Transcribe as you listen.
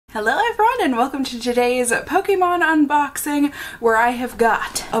Hello everyone and welcome to today's Pokemon unboxing, where I have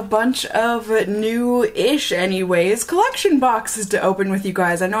got a bunch of new-ish anyways collection boxes to open with you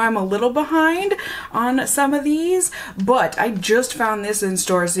guys. I know I'm a little behind on some of these, but I just found this in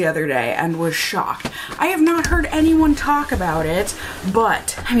stores the other day and was shocked. I have not heard anyone talk about it,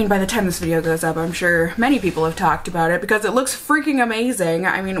 but I mean by the time this video goes up I'm sure many people have talked about it because it looks freaking amazing.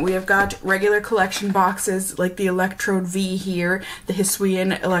 I mean, we have got regular collection boxes like the Electrode V here, the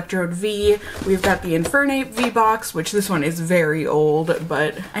Hisuian Electrode V. We've got the Infernape V box, which this one is very old,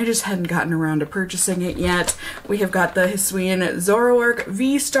 but I just hadn't gotten around to purchasing it yet. We have got the Hisuian Zoroark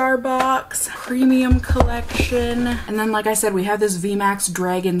VSTAR box, premium collection, and then like I said, we have this VMAX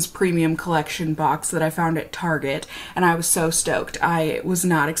Dragons premium collection box that I found at Target, and I was so stoked. I was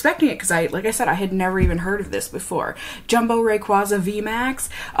not expecting it because like I said, I had never even heard of this before. Jumbo Rayquaza VMAX.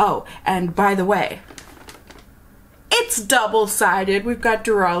 Oh, and by the way, it's double-sided. We've got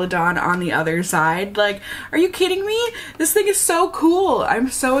Duraludon on the other side. Like, are you kidding me? This thing is so cool. I'm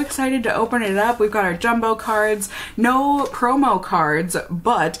so excited to open it up. We've got our jumbo cards, no promo cards,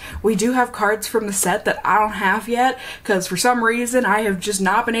 but we do have cards from the set that I don't have yet because for some reason I have just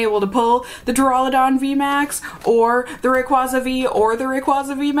not been able to pull the Duraludon VMAX or the Rayquaza V or the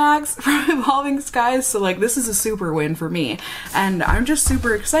Rayquaza VMAX from Evolving Skies, so like this is a super win for me. And I'm just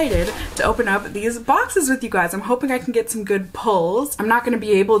super excited to open up these boxes with you guys. I'm hoping I can get some good pulls. I'm not going to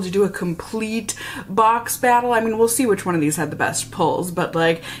be able to do a complete box battle. I mean, we'll see which one of these had the best pulls, but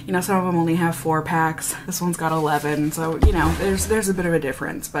like, you know, some of them only have 4 packs. This one's got 11, so you know, there's a bit of a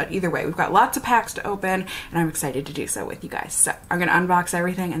difference, but either way, we've got lots of packs to open and I'm excited to do so with you guys. So I'm gonna unbox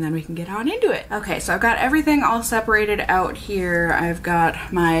everything and then we can get on into it. Okay, so I've got everything all separated out here. I've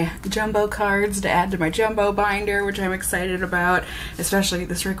got my jumbo cards to add to my jumbo binder, which I'm excited about, especially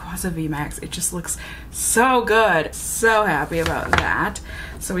this Rayquaza VMAX. It just looks so good. So happy about that.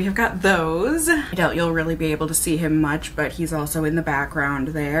 So we have got those. I doubt you'll really be able to see him much, but he's also in the background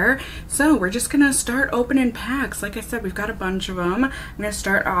there. So we're just gonna start opening packs. Like I said, we've got a bunch of them. I'm gonna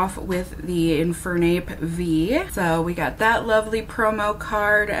start off with the Infernape V. So we got that lovely promo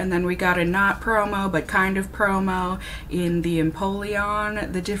card, and then we got a not promo, but kind of promo in the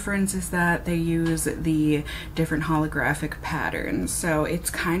Empoleon. The difference is that they use the different holographic patterns. So it's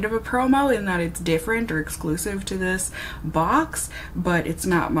kind of a promo in that it's different or exclusive to this box, but it's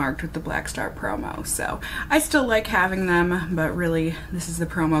not marked with the Black Star promo. So I still like having them, but really this is the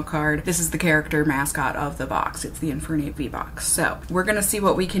promo card. This is the character mascot of the box. It's the Infernape V box. So we're gonna see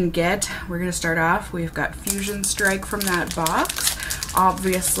what we can get. We're gonna start off. We've got Fusion Strike from that box.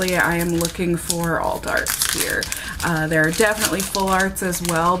 Obviously I am looking for alt arts here. There are definitely full arts as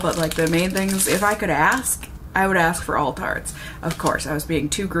well, but like the main things, if I could ask, I would ask for alt arts. Of course, I was being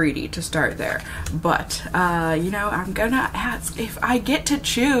too greedy to start there. But, you know, I'm gonna ask if I get to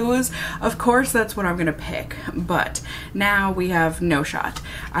choose. Of course, that's what I'm gonna pick. But now we have no shot.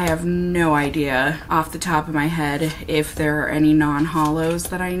 I have no idea off the top of my head if there are any non-holos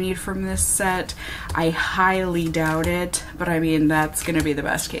that I need from this set. I highly doubt it, but I mean, that's gonna be the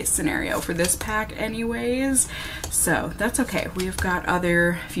best case scenario for this pack anyways. So that's okay. We've got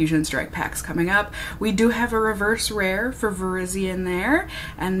other Fusion Strike packs coming up. We do have a reverse rare for Virizion there,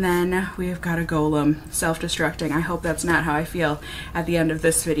 and then we've got a Golem self-destructing. I hope that's not how I feel at the end of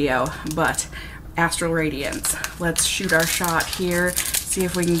this video, but Astral Radiance. Let's shoot our shot here, see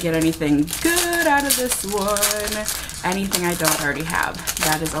if we can get anything good out of this one. Anything I don't already have.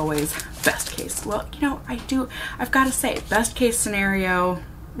 That is always best case. Well, you know, I've got to say, best case scenario,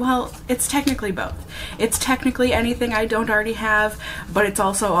 well, it's technically both. It's technically anything I don't already have, but it's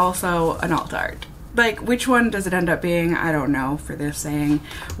also an alt art. Like, which one does it end up being? I don't know for this saying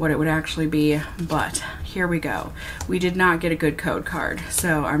what it would actually be, but here we go. We did not get a good code card,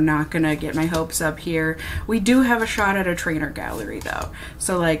 so I'm not gonna get my hopes up here. We do have a shot at a trainer gallery though,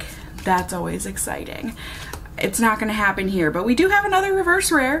 so like, that's always exciting. It's not going to happen here, but we do have another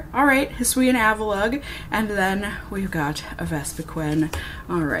reverse rare. All right, Hisuian Avalugg, and then we've got a Vespiquen.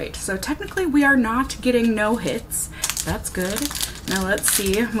 All right, so technically we are not getting no hits. That's good. Now let's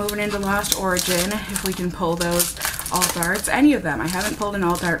see, moving into Lost Origin, if we can pull those alt arts. Any of them. I haven't pulled an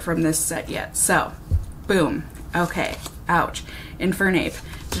alt art from this set yet. So, boom. Okay. Ouch. Infernape.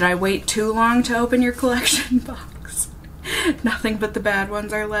 Did I wait too long to open your collection box? Nothing but the bad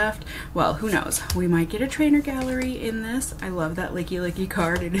ones are left. Well, who knows? We might get a trainer gallery in this. I love that Licky Licky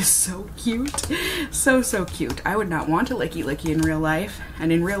card. It is so cute. So, so cute. I would not want a Licky Licky in real life.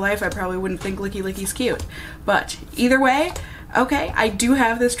 And in real life, I probably wouldn't think Licky Licky's cute. But either way, okay, I do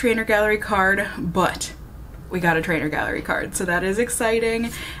have this trainer gallery card, but we got a trainer gallery card. So that is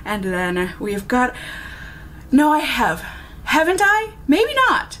exciting. And then we've got... No, I have. Haven't I? Maybe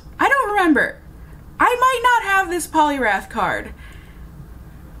not. remember. I might not have this Poliwrath card.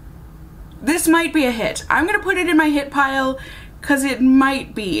 This might be a hit. I'm gonna put it in my hit pile because it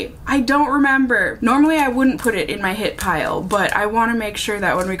might be. I don't remember. Normally I wouldn't put it in my hit pile, but I want to make sure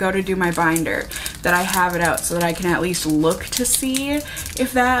that when we go to do my binder that I have it out so that I can at least look to see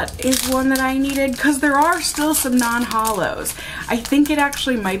if that is one that I needed, because there are still some non-holos. I think it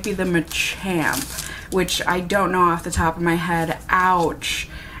actually might be the Machamp, which I don't know off the top of my head. Ouch.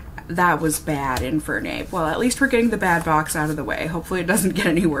 That was bad, Infernape. Well, at least we're getting the bad box out of the way. Hopefully it doesn't get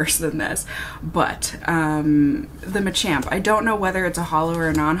any worse than this. But the Machamp, I don't know whether it's a holo or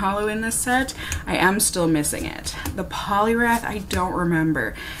a non-holo in this set. I am still missing it. The Poliwrath, I don't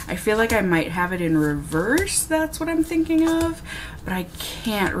remember. I feel like I might have it in reverse. That's what I'm thinking of, but I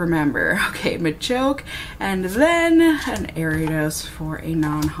can't remember. Okay, Machoke, and then an Ariados for a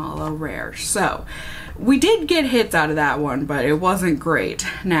non-holo rare. So we did get hits out of that one, but it wasn't great.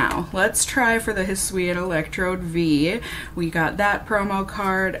 Now, let's try for the Hisuian Electrode V. We got that promo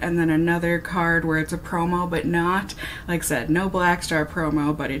card, and then another card where it's a promo, but not, like I said, no Black Star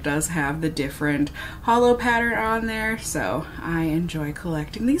promo, but it does have the different holo pattern on there, so I enjoy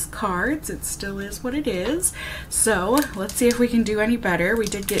collecting these cards. It still is what it is. So, let's see if we can do any better. We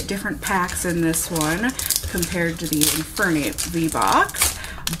did get different packs in this one compared to the Infernape V box,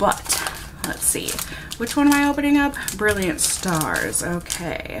 but let's see. Which one am I opening up? Brilliant Stars.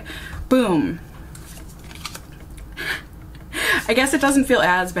 Okay. Boom. I guess it doesn't feel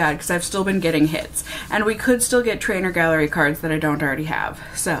as bad because I've still been getting hits. And we could still get trainer gallery cards that I don't already have.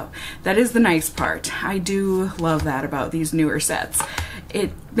 So that is the nice part. I do love that about these newer sets.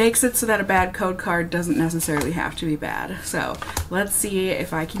 It makes it so that a bad code card doesn't necessarily have to be bad. So let's see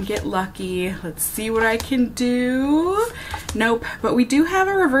if I can get lucky. Let's see what I can do. Nope, but we do have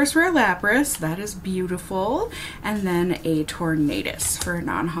a reverse rare Lapras. That is beautiful. And then a Tornadus for a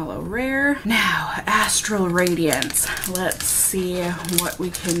non-holo rare. Now, Astral Radiance. Let's see what we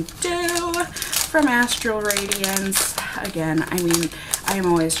can do from Astral Radiance. Again, I mean, I am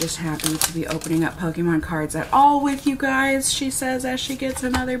always just happy to be opening up Pokemon cards at all with you guys, she says as she gets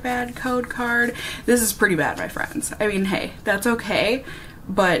another bad code card. This is pretty bad, my friends. I mean, hey, that's okay,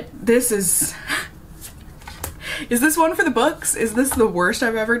 but this is... Is this one for the books? Is this the worst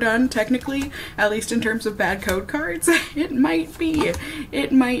I've ever done, technically? At least in terms of bad code cards? It might be.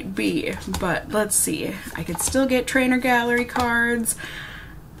 It might be. But let's see. I could still get trainer gallery cards.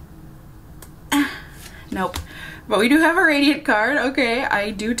 Nope. But we do have a Radiant card. Okay,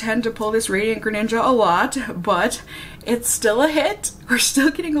 I do tend to pull this Radiant Greninja a lot, but it's still a hit. We're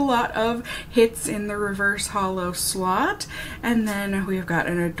still getting a lot of hits in the reverse holo slot. And then we've got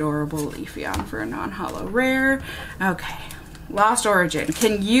an adorable Leafeon for a non-holo rare. Okay, Lost Origin.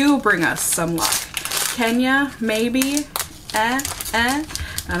 Can you bring us some luck? Can ya? Maybe?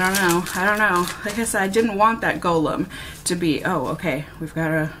 I don't know. I don't know. Like I said, I didn't want that Golem to be... Oh, okay. We've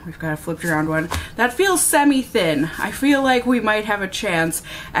got a flipped around one. That feels semi-thin. I feel like we might have a chance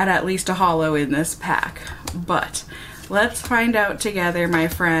at least a holo in this pack. But let's find out together, my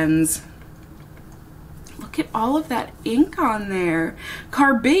friends. Look at all of that ink on there.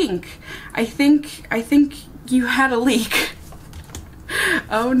 Carbink. I think you had a leak.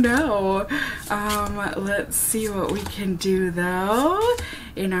 Oh no. Let's see what we can do though.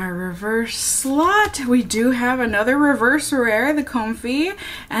 In our reverse slot, we do have another reverse rare, the Comfy,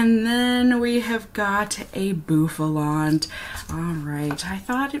 and then we have got a Bouffalante. Alright, I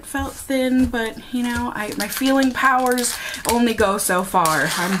thought it felt thin, but you know, my feeling powers only go so far.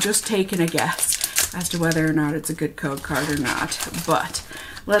 I'm just taking a guess as to whether or not it's a good code card or not. But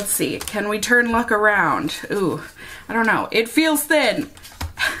let's see, can we turn luck around? Ooh, I don't know, it feels thin.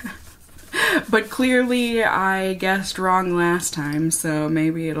 But clearly I guessed wrong last time, so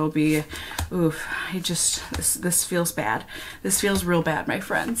maybe it'll be, oof, this feels bad. This feels real bad, my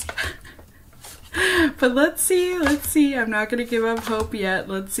friends. But let's see, I'm not gonna give up hope yet.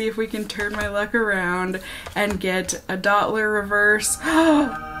 Let's see if we can turn my luck around and get a Dottler reverse.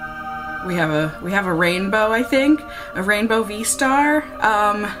 We have a rainbow, I think, a rainbow VSTAR.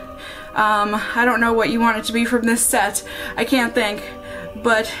 I don't know what you want it to be from this set. I can't think,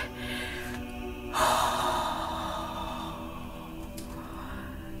 but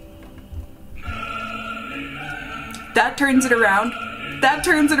that turns it around. That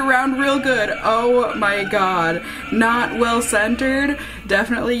turns it around real good. Oh my god. Not well centered.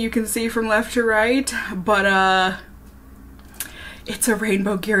 Definitely you can see from left to right, but it's a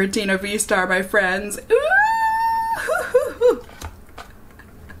Rainbow Giratina V-Star, my friends. Ooh!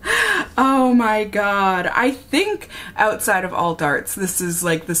 Oh my god. I think outside of alt arts, this is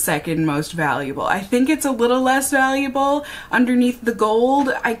like the second most valuable. I think it's a little less valuable underneath the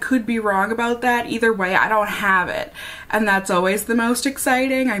gold. I could be wrong about that. Either way, I don't have it. And that's always the most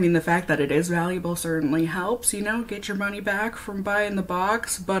exciting. I mean, the fact that it is valuable certainly helps, you know, get your money back from buying the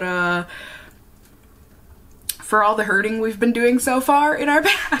box. But for all the hurting we've been doing so far in our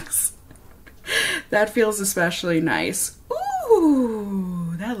packs, that feels especially nice.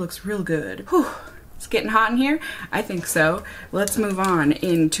 Ooh, that looks real good. Whew. It's getting hot in here? I think so. Let's move on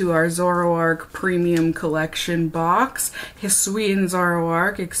into our Zoroark Premium Collection box. Hisuian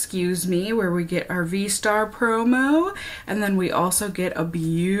Zoroark, excuse me, where we get our VSTAR promo. And then we also get a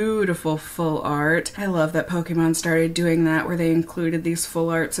beautiful full art. I love that Pokemon started doing that, where they included these full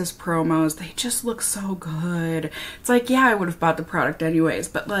arts as promos. They just look so good. It's like, yeah, I would have bought the product anyways,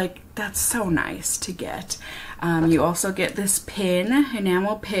 but like, that's so nice to get. You also get this pin,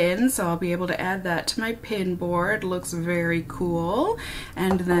 enamel pin, so I'll be able to add that to my pin board. Looks very cool.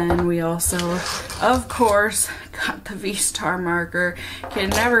 And then we also, of course, got the VSTAR marker.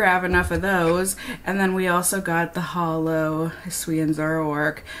 Can never have enough of those. And then we also got the hollow Hisuian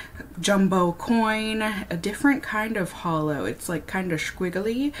Zoroark jumbo coin, a different kind of hollow. It's like kind of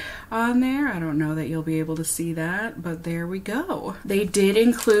squiggly on there. I don't know that you'll be able to see that, but there we go. They did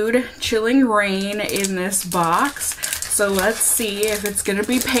include Chilling Rain in this box, so let's see if it's gonna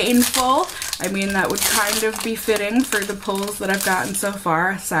be painful. I mean, that would kind of be fitting for the pulls that I've gotten so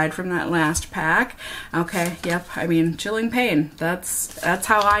far, aside from that last pack. Okay, yep, I mean, chilling pain, that's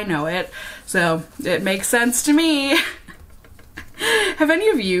how I know it, so it makes sense to me. Have any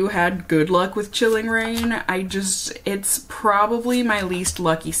of you had good luck with Chilling Rain? It's probably my least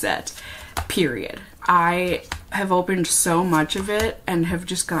lucky set, period. I have opened so much of it and have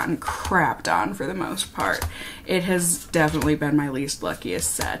just gotten crapped on for the most part. It has definitely been my least luckiest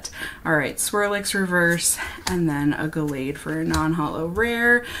set. Alright, Swirlix reverse, and then a Gallade for a non-hollow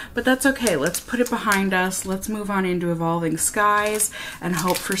rare, but that's okay. Let's put it behind us. Let's move on into Evolving Skies and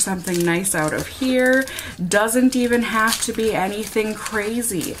hope for something nice out of here. Doesn't even have to be anything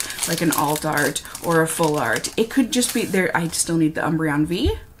crazy, like an alt art or a full art. It could just be there. I still need the Umbreon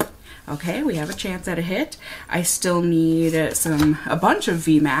V. Okay, we have a chance at a hit. I still need a bunch of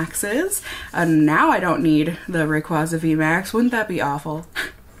VMAXs. Now I don't need the Rayquaza VMAX. Wouldn't that be awful?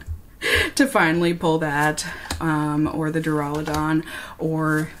 To finally pull that, or the Duraludon,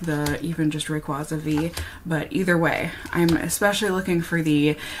 or the even just Rayquaza V. But either way, I'm especially looking for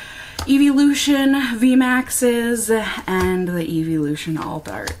the Evolution VMAXs and the Evolution Alt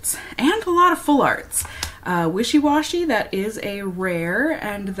Arts. And a lot of full arts. Wishy Washy, that is a rare,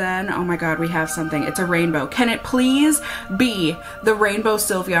 and then, oh my god, we have something. It's a rainbow. Can it please be the Rainbow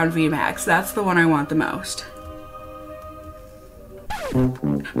Sylveon VMAX? That's the one I want the most.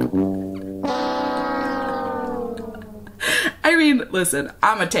 I mean, listen,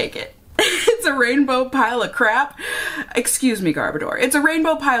 I'ma take it. It's a rainbow pile of crap. Excuse me, Garbodor. It's a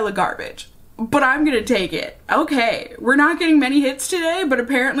rainbow pile of garbage. But I'm gonna take it. Okay, we're not getting many hits today, but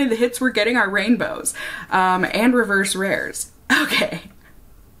apparently the hits we're getting are rainbows. And reverse rares. Okay.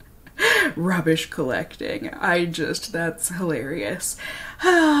 Rubbish collecting. That's hilarious.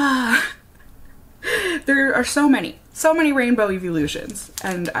 There are so many rainbow evolutions,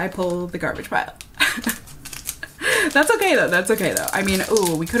 and I pull the garbage pile. That's okay though, that's okay though. I mean,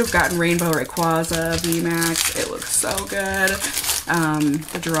 ooh, we could have gotten Rainbow Rayquaza VMAX. It looks so good.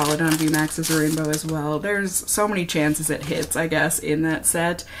 The Duraludon VMAX is a rainbow as well. There's so many chances it hits, I guess, in that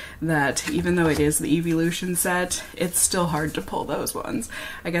set, that even though it is the evolution set, it's still hard to pull those ones.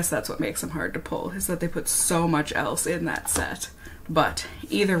 I guess that's what makes them hard to pull, is that they put so much else in that set. But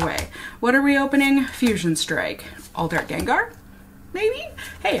either way, what are we opening? Fusion Strike. Alt Art Gengar? Maybe?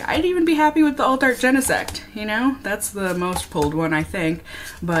 Hey, I'd even be happy with the Alt Art Genesect, you know? That's the most pulled one, I think.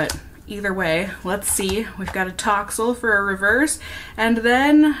 But either way, let's see. We've got a Toxel for a reverse, and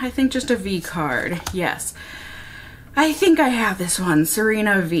then I think just a V card. Yes. I think I have this one,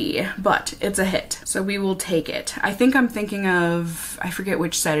 Serena V, but it's a hit, so we will take it. I think I'm thinking of, I forget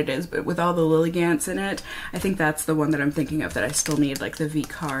which set it is, but with all the Lilligants in it, I think that's the one that I'm thinking of, that I still need, like the V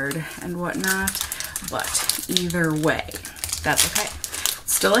card and whatnot. But either way, that's okay.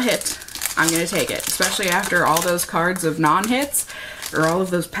 Still a hit. I'm gonna take it, especially after all those cards of non-hits, or all of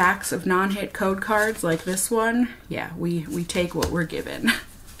those packs of non-hit code cards like this one. Yeah, we take what we're given.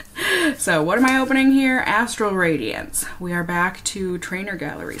 So what am I opening here? Astral Radiance. We are back to trainer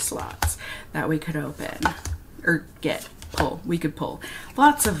gallery slots that we could open, or pull. We could pull.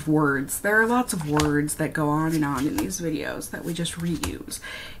 Lots of words. There are lots of words that go on in these videos that we just reuse.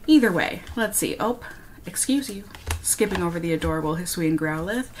 Either way, let's see. Oh, excuse you, skipping over the adorable Hisuian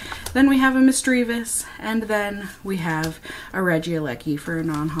Growlithe. Then we have a Misdreavus, and then we have a Regieleki for a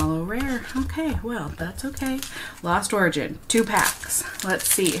non-holo rare. Okay, well, that's okay. Lost Origin, 2 packs. Let's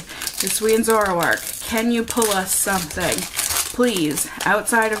see. Hisuian Zoroark, can you pull us something? Please,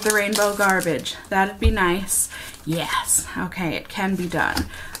 outside of the rainbow garbage. That'd be nice. Yes. Okay, it can be done.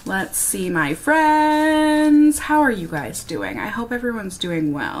 Let's see, my friends. How are you guys doing? I hope everyone's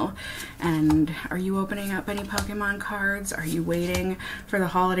doing well. And are you opening up any Pokemon cards? Are you waiting for the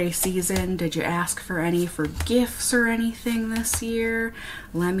holiday season? Did you ask for any for gifts or anything this year?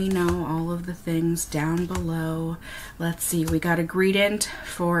 Let me know all of the things down below. Let's see, we got a Greedent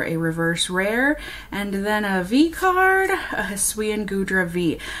for a reverse rare, and then a V card, a Hisuian Gudra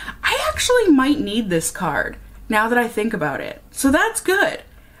V. I actually might need this card now that I think about it. So that's good.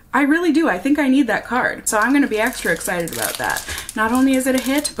 I really do. I think I need that card. So I'm going to be extra excited about that. Not only is it a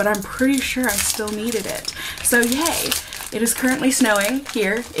hit, but I'm pretty sure I still needed it. So yay! It is currently snowing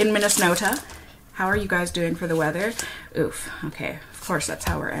here in Minnesota. How are you guys doing for the weather? Oof. Okay. Of course, that's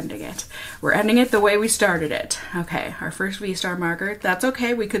how we're ending it. We're ending it the way we started it. Okay. Our first VSTAR marker. That's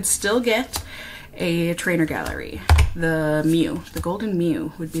okay. We could still get a trainer gallery. The Mew. The golden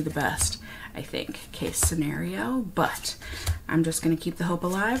Mew would be the best, I think, case scenario, but I'm just gonna keep the hope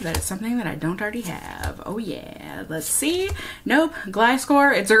alive that it's something that I don't already have. Oh yeah, let's see. Nope,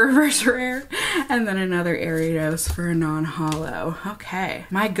 Gliscor, it's a reverse rare, and then another Ariados for a non-holo. Okay,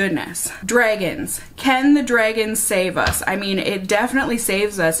 my goodness. Dragons. Can the dragons save us? I mean, it definitely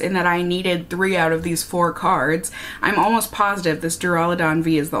saves us in that I needed 3 out of these 4 cards. I'm almost positive this Duraludon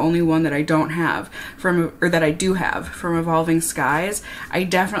V is the only one that I don't have from, or that I do have from Evolving Skies. I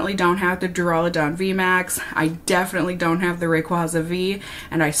definitely don't have the Duraludon VMAX. I definitely don't have the Rayquaza V,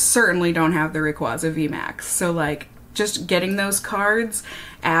 and I certainly don't have the Rayquaza VMAX. So like, just getting those cards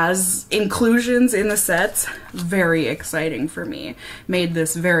as inclusions in the sets, very exciting for me. Made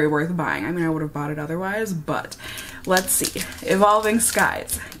this very worth buying. I mean, I would have bought it otherwise, but let's see. Evolving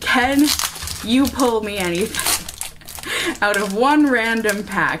Skies. Can you pull me anything out of one random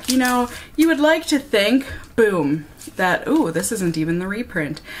pack? You know, you would like to think, boom, that, ooh, this isn't even the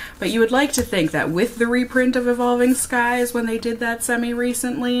reprint, but you would like to think that with the reprint of Evolving Skies, when they did that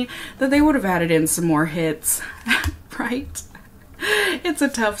semi-recently, that they would have added in some more hits, right? It's a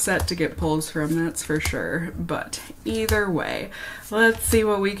tough set to get pulls from, that's for sure, but either way, let's see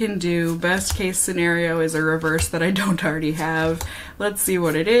what we can do. Best case scenario is a reverse that I don't already have. Let's see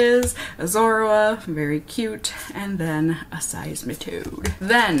what it is. A Zorua, very cute, and then a Seismitoad.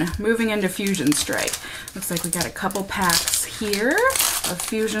 Then, moving into Fusion Strike. Looks like we got a couple packs here of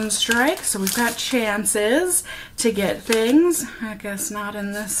Fusion Strike, so we've got chances to get things. I guess not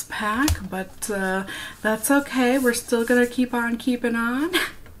in this pack, but that's okay. We're still gonna keep on keeping on.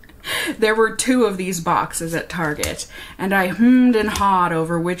 There were 2 of these boxes at Target, and I hummed and hawed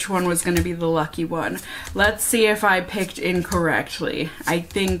over which one was going to be the lucky one. Let's see if I picked incorrectly. I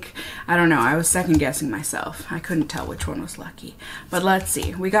don't know, I was second guessing myself. I couldn't tell which one was lucky. But let's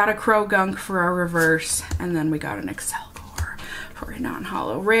see. We got a Krogunk for our reverse, and then we got an Excelgor for a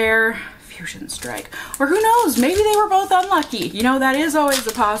non-holo rare. Fusion Strike. Or who knows, maybe they were both unlucky. You know, that is always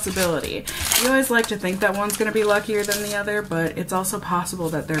a possibility. You always like to think that one's going to be luckier than the other, but it's also possible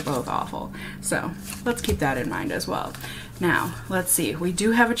that they're both awful. So let's keep that in mind as well. Now, let's see. We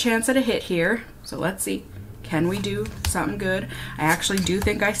do have a chance at a hit here, so let's see. Can we do something good? I actually do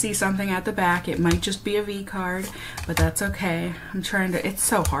think I see something at the back. It might just be a V card, but that's okay. I'm trying to, it's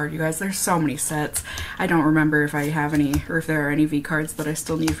so hard, you guys. There's so many sets. I don't remember if I have any, or if there are any V cards that I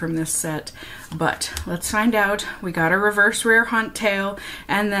still need from this set, but let's find out. We got a reverse rare Huntail,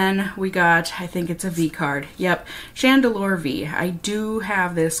 and then we got, I think it's a V card. Yep, Chandelure V. I do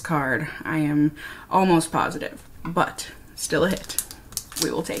have this card. I am almost positive, but still a hit. We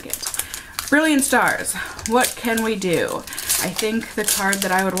will take it. Brilliant Stars, what can we do? I think the card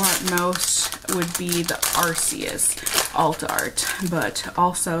that I would want most would be the Arceus alt art, but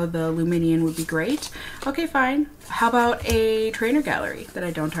also the Luminion would be great. Okay, fine. How about a trainer gallery that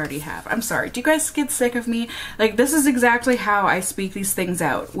I don't already have? I'm sorry, do you guys get sick of me? Like, this is exactly how I speak these things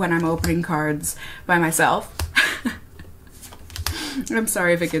out when I'm opening cards by myself. I'm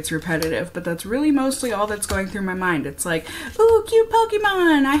sorry if it gets repetitive, but that's really mostly all that's going through my mind. It's like, ooh, cute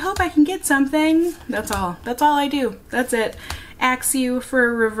Pokemon, I hope I can get something. That's all I do. That's it. Axew for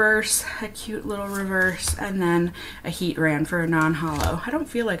a reverse, a cute little reverse, and then a Heatran for a non-holo. I don't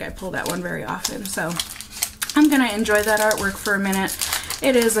feel like I pull that one very often, so I'm gonna enjoy that artwork for a minute.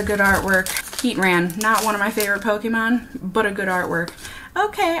 It is a good artwork. Heatran, not one of my favorite Pokemon, but a good artwork.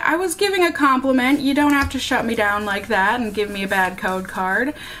 Okay, I was giving a compliment. You don't have to shut me down like that and give me a bad code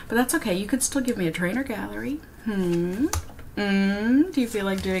card, but that's okay. You could still give me a trainer gallery. Do you feel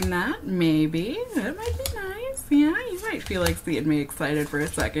like doing that? Maybe. That might be nice. Yeah, you might feel like seeing me excited for a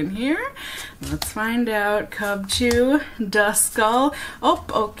second here. Let's find out. Cubchoo, Duskull. Oh,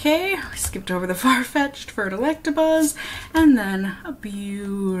 okay. We skipped over the far-fetched for an Electabuzz, and then a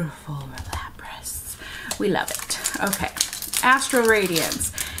beautiful Lapras. We love it. Okay. Astral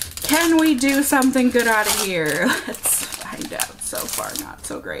Radiance. Can we do something good out of here? Let's find out. So far, not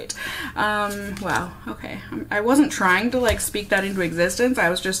so great. Wow, okay. I wasn't trying to like speak that into existence. I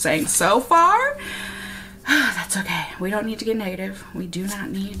was just saying so far. That's okay. We don't need to get negative. We do not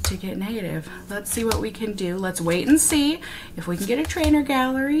need to get negative. Let's see what we can do. Let's wait and see if we can get a trainer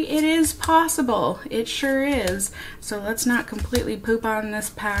gallery. It is possible. It sure is. So let's not completely poop on this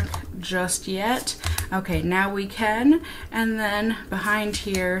pack just yet. Okay, now we can. And then behind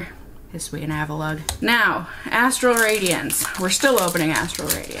here, Hisuian Avalugg. Now, Astral Radiance. We're still opening Astral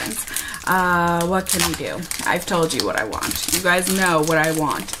Radiance. What can we do? I've told you what I want. You guys know what I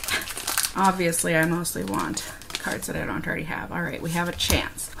want. Obviously, I mostly want cards that I don't already have. All right, we have a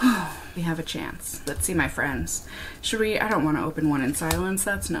chance. We have a chance. Let's see, my friends. Should we? I don't want to open one in silence.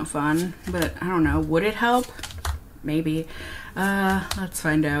 That's no fun. But I don't know. Would it help? Maybe. Let's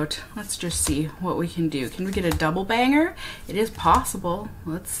find out. Let's just see what we can do. Can we get a double banger? It is possible.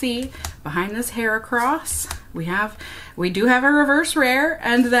 Let's see. Behind this Heracross, we do have a reverse rare,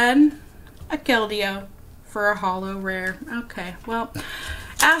 and then a Keldeo for a holo rare. Okay, well,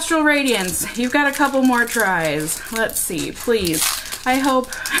 Astral Radiance, you've got a couple more tries. Let's see, please. I hope.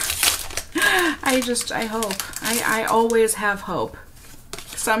 I hope. I always have hope.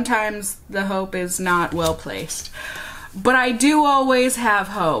 Sometimes the hope is not well placed. But I do always have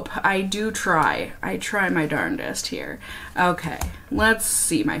hope. I do try. I try my darndest here. Okay, let's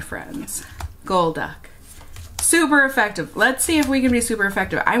see, my friends. Golduck. Super effective. Let's see if we can be super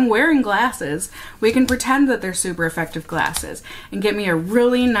effective. I'm wearing glasses. We can pretend that they're super effective glasses and get me a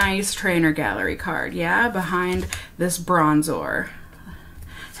really nice trainer gallery card, yeah? Behind this Bronzor.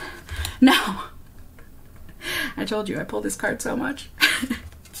 No. I told you I pulled this card so much.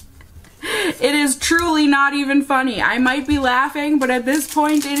 It is truly not even funny. I might be laughing, but at this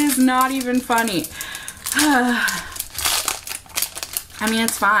point, it is not even funny. I mean,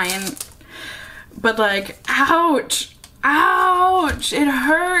 it's fine. But like, ouch. Ouch. It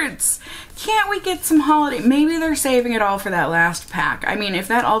hurts. Can't we get some holiday? Maybe they're saving it all for that last pack. I mean, if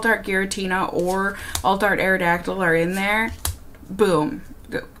that Alt-Art Giratina or Alt-Art Aerodactyl are in there, boom.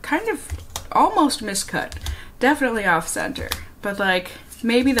 Kind of almost miscut. Definitely off-center. But like,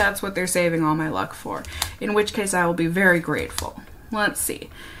 maybe that's what they're saving all my luck for. In which case I will be very grateful. Let's see.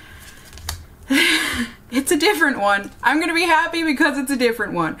 It's a different one. I'm gonna be happy because it's a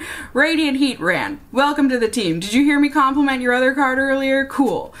different one. Radiant Heatran, welcome to the team. Did you hear me compliment your other card earlier?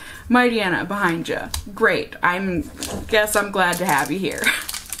 Cool. Mightyena behind you. Great. Guess I'm glad to have you here.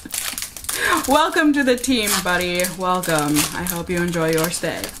 Welcome to the team, buddy. Welcome. I hope you enjoy your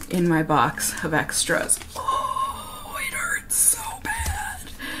stay in my box of extras. Oh, it hurts so bad.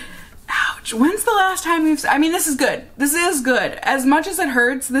 Ouch. When's the last time I mean, this is good. This is good. As much as it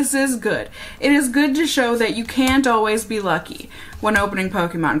hurts, this is good. It is good to show that you can't always be lucky when opening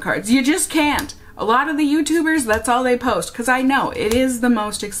Pokemon cards. You just can't. A lot of the YouTubers, that's all they post, because I know it is the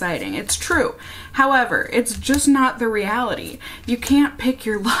most exciting. It's true. However, it's just not the reality. You can't pick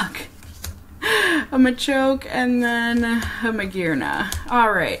your luck. A Machoke and then a Magearna.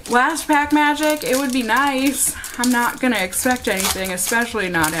 Alright, last pack magic. It would be nice. I'm not gonna expect anything, especially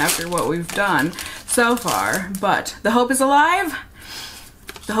not after what we've done so far. But the hope is alive.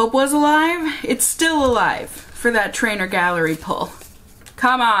 The hope was alive. It's still alive for that trainer gallery pull.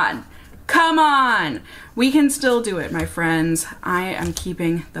 Come on. Come on. We can still do it, my friends. I am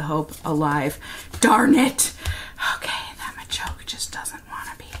keeping the hope alive. Darn it. Okay, that Machoke just doesn't want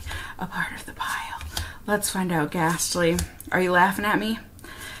to be a part of the pile. Let's find out, Ghastly. Are you laughing at me?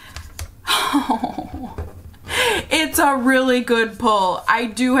 Oh, it's a really good pull. I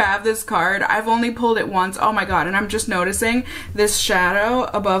do have this card. I've only pulled it once. Oh my god, and I'm just noticing this shadow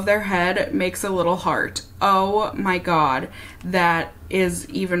above their head makes a little heart. Oh my god, that is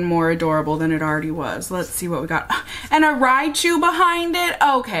even more adorable than it already was. Let's see what we got. And a Raichu behind it?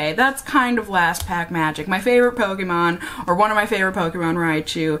 Okay, that's kind of last pack magic. My favorite Pokemon, or one of my favorite Pokemon,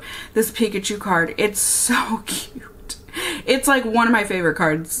 Raichu. This Pikachu card, it's so cute. It's like one of my favorite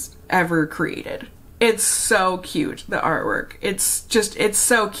cards ever created. It's so cute, the artwork. It's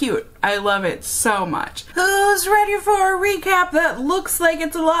so cute. I love it so much. Who's ready for a recap that looks like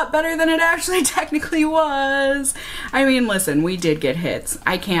it's a lot better than it actually technically was? I mean, listen, we did get hits.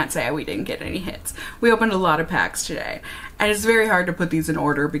 I can't say we didn't get any hits. We opened a lot of packs today. And it's very hard to put these in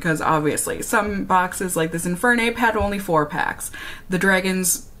order because obviously some boxes like this Infernape had only 4 packs. The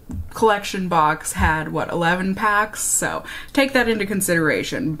Dragons collection box had, what, 11 packs? So take that into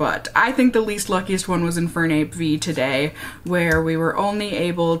consideration. But I think the least luckiest one was Infernape V today, where we were only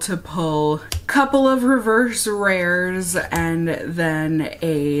able to pull a couple of reverse rares and then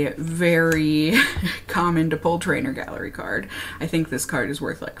a very common to pull trainer gallery card. I think this card is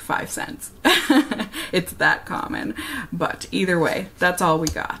worth like 5 cents. It's that common. But either way, that's all we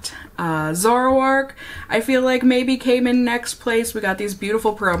got. Zoroark, I feel like maybe came in next place. We got these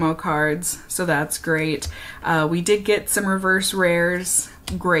beautiful promo cards, so that's great. We did get some reverse rares.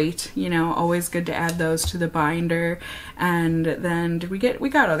 Great, you know, always good to add those to the binder. And then we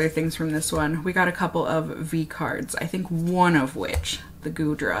got other things from this one. We got a couple of V cards, I think one of which, the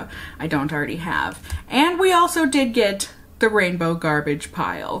Hydra, I don't already have. And we also did get the rainbow garbage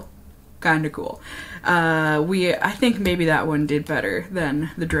pile. Kinda cool. I think maybe that one did better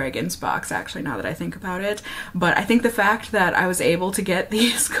than the Dragons box, actually, now that I think about it. But I think the fact that I was able to get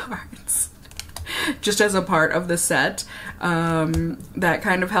these cards just as a part of the set, that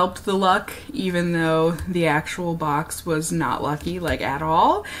kind of helped the luck, even though the actual box was not lucky, like, at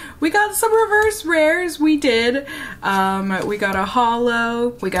all. We got some reverse rares, we did. We got a holo,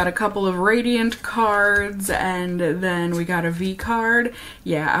 we got a couple of Radiant cards, and then we got a V card.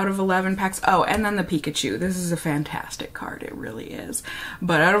 Yeah, out of 11 packs. Oh, and then the Pikachu. This is a fantastic card, it really is.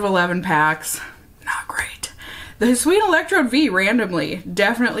 But out of 11 packs, not great. The Hisuian-Electrode V randomly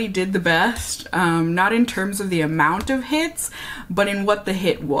definitely did the best, not in terms of the amount of hits, but in what the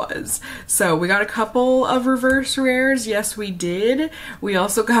hit was. So we got a couple of reverse rares, yes we did. We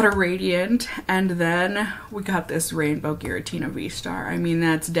also got a Radiant, and then we got this Rainbow Giratina VSTAR. I mean,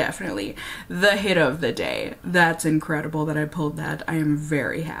 that's definitely the hit of the day. That's incredible that I pulled that. I am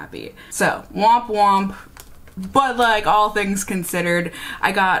very happy. So, womp womp, but like all things considered,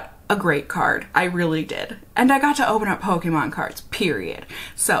 I got a great card. I really did. And I got to open up Pokemon cards, period.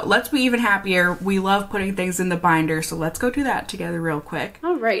 So let's be even happier. We love putting things in the binder, so let's go do that together real quick.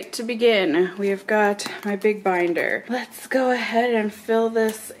 All right, to begin, we have got my big binder. Let's go ahead and fill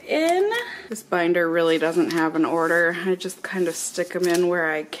this in. This binder really doesn't have an order. I just kind of stick them in where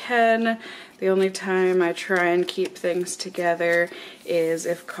I can. The only time I try and keep things together is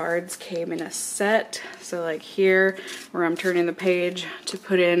if cards came in a set. So like here, where I'm turning the page to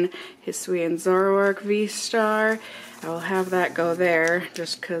put in Hisuian Zoroark VSTAR, I will have that go there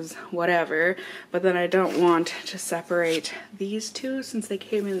just because whatever. But then I don't want to separate these two since they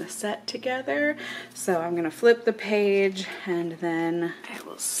came in the set together. So I'm gonna flip the page and then I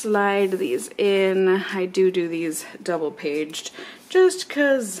will slide these in. I do these double paged just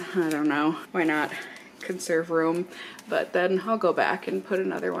because, I don't know, why not? Conserve room. But then I'll go back and put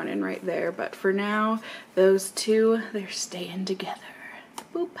another one in right there. But for now, those two, they're staying together.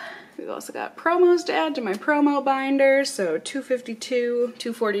 Boop. We've also got promos to add to my promo binder. So 252,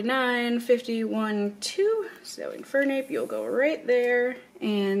 249, 51, 2. So Infernape, you'll go right there.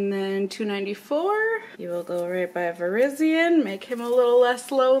 And then 294, you will go right by Virizion, make him a little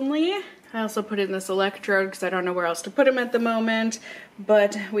less lonely. I also put in this Electrode because I don't know where else to put him at the moment.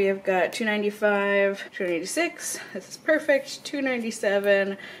 But we have got 295, 296, this is perfect,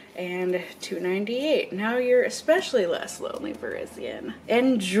 297, and 298. Now you're especially less lonely, Virizion.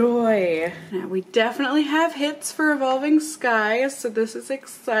 Enjoy! Now we definitely have hits for Evolving Skies, so this is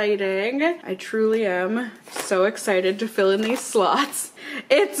exciting. I truly am so excited to fill in these slots.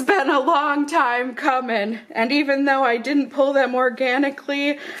 It's been a long time coming, and even though I didn't pull them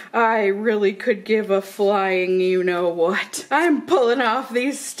organically, I really could give a flying you-know-what. I'm pulling off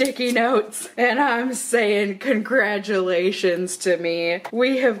these sticky notes, and I'm saying congratulations to me.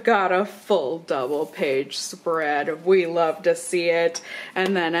 We have got a full double page spread. We love to see it.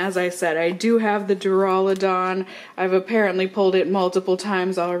 And then, as I said, I do have the Duraludon. I've apparently pulled it multiple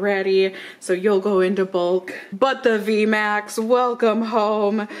times already, so you'll go into bulk. But the VMAX, welcome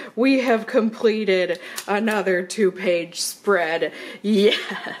home. We have completed another 2-page spread.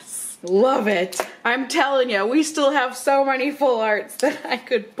 Yes! Love it. I'm telling you, we still have so many full arts that I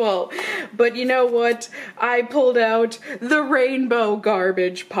could pull. But you know what? I pulled out the rainbow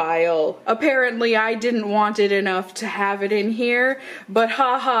garbage pile. Apparently I didn't want it enough to have it in here, but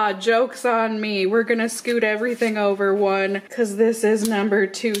haha, joke's on me. We're gonna scoot everything over one, because this is number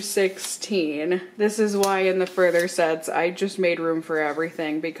 216. This is why in the further sets I just made room for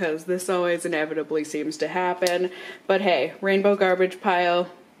everything, because this always inevitably seems to happen. But hey, rainbow garbage pile,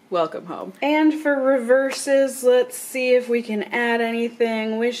 welcome home. And for reverses, let's see if we can add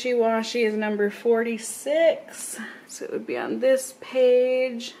anything. Wishy Washy is number 46. So it would be on this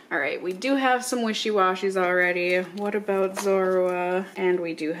page. All right, we do have some wishy-washies already. What about Zoroark? And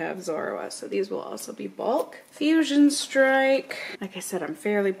we do have Zoroark, so these will also be bulk. Fusion Strike. Like I said, I'm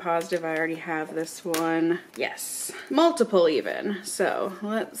fairly positive I already have this one. Yes, multiple even. So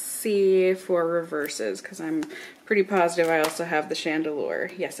let's see for reverses, because I'm pretty positive I also have the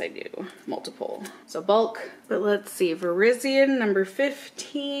Chandelure. Yes, I do. Multiple. So bulk. But let's see, Verizion, number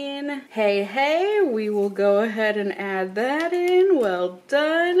 15. Hey, we will go ahead and add that in. Well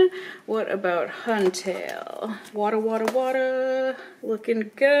done. What about Huntail? Wada.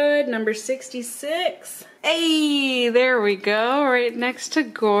 Looking good. Number 66. Hey, there we go. Right next to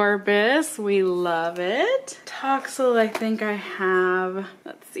Gorbis. We love it. Toxel, I think I have.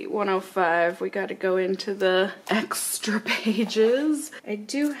 Let's see, 105. We got to go into the extra pages. I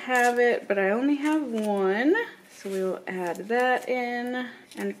do have it, but I only have one. So we will add that in.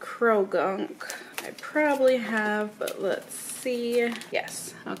 And Krogunk, I probably have, but let's see.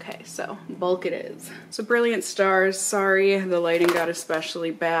 Yes, okay, so bulk it is. So Brilliant Stars, sorry, the lighting got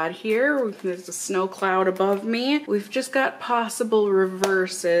especially bad here. There's a snow cloud above me. We've just got possible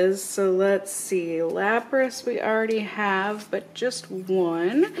reverses, so let's see. Lapras we already have, but just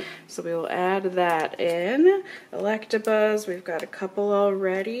one. So we will add that in. Electabuzz, we've got a couple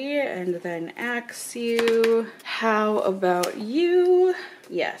already, and then Axew. How about you?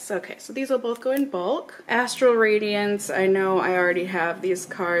 Yes, okay, so these will both go in bulk. Astral Radiance, I know I already have these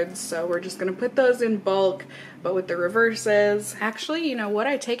cards, so we're just gonna put those in bulk, but with the reverses. Actually, you know what,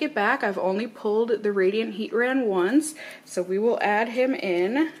 I take it back. I've only pulled the Radiant Heatran once, so we will add him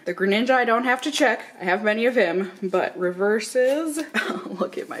in. The Greninja I don't have to check, I have many of him, but reverses.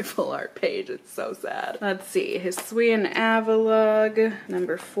 Look at my full art page, it's so sad. Let's see, Hisuian Avalugg,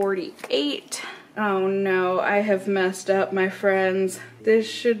 number 48. Oh no, I have messed up, my friends. This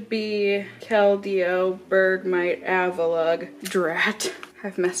should be Keldeo, Bergmite, Avalugg, Drat.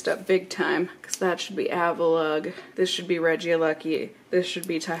 I've messed up big time, because that should be Avalugg. This should be Regieleki. This should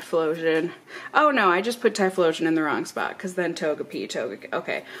be Typhlosion. Oh no, I just put Typhlosion in the wrong spot, because then Togepi,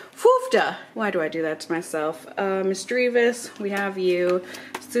 okay. Foofda! Why do I do that to myself? Misdreavus, we have you.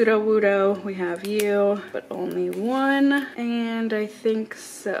 Sudowoodo, we have you, but only one. And I think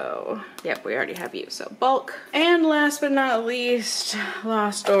so. Yep, we already have you, so bulk. And last but not least,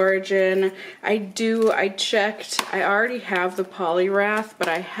 Lost Origin. I checked, I already have the Poliwrath, but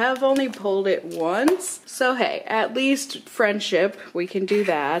I have only pulled it once. So hey, at least Friendship, we can do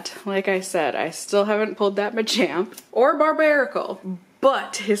that. Like I said, I still haven't pulled that Machamp or Barbaracle.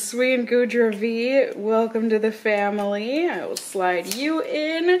 But Hisuian Goodra V, welcome to the family. I will slide you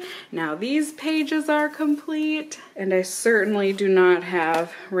in. Now these pages are complete, and I certainly do not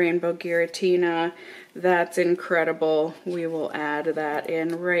have Rainbow Giratina. That's incredible. We will add that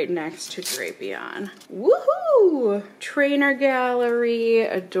in right next to Drapion. Woohoo! Trainer Gallery,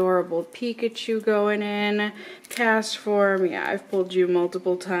 adorable Pikachu going in. Cast form, yeah, I've pulled you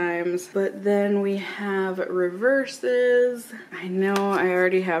multiple times. But then we have reverses. I know I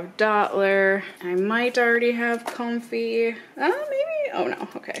already have Dottler. I might already have Comfy. Maybe? Oh no,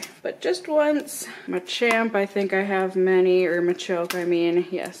 okay. But just once. Machamp, I think I have many, or Machoke, I mean,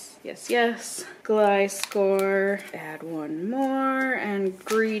 yes. Gliscor, add one more, and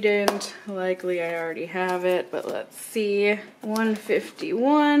Greedent, likely I already have it, but let's see.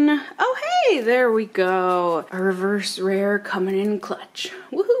 151. Oh hey, there we go. A reverse rare coming in clutch.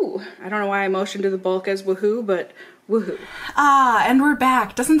 Woohoo! I don't know why I motioned to the bulk as woohoo, but woohoo. Ah, and we're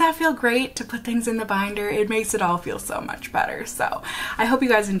back. Doesn't that feel great to put things in the binder? It makes it all feel so much better. So I hope you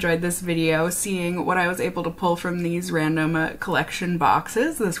guys enjoyed this video, seeing what I was able to pull from these random collection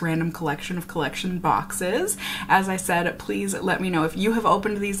boxes, this random collection of collection boxes. As I said, please let me know if you have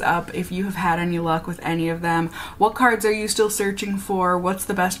opened these up, if you have had any luck with any of them. What cards are you still searching for? What's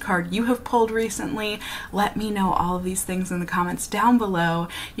the best card you have pulled recently? Let me know all of these things in the comments down below.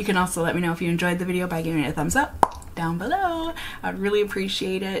 You can also let me know if you enjoyed the video by giving it a thumbs up. down below. I'd really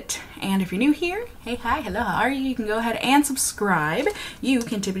appreciate it. And if you're new here, hey, hi, hello, how are you? You can go ahead and subscribe. You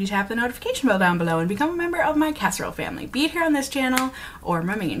can tippity tap the notification bell down below and become a member of my casserole family, be it here on this channel or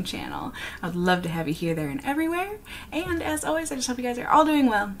my main channel. I'd love to have you here, there, and everywhere. And as always, I just hope you guys are all doing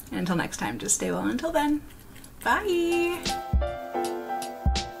well. And until next time, just stay well until then. Bye!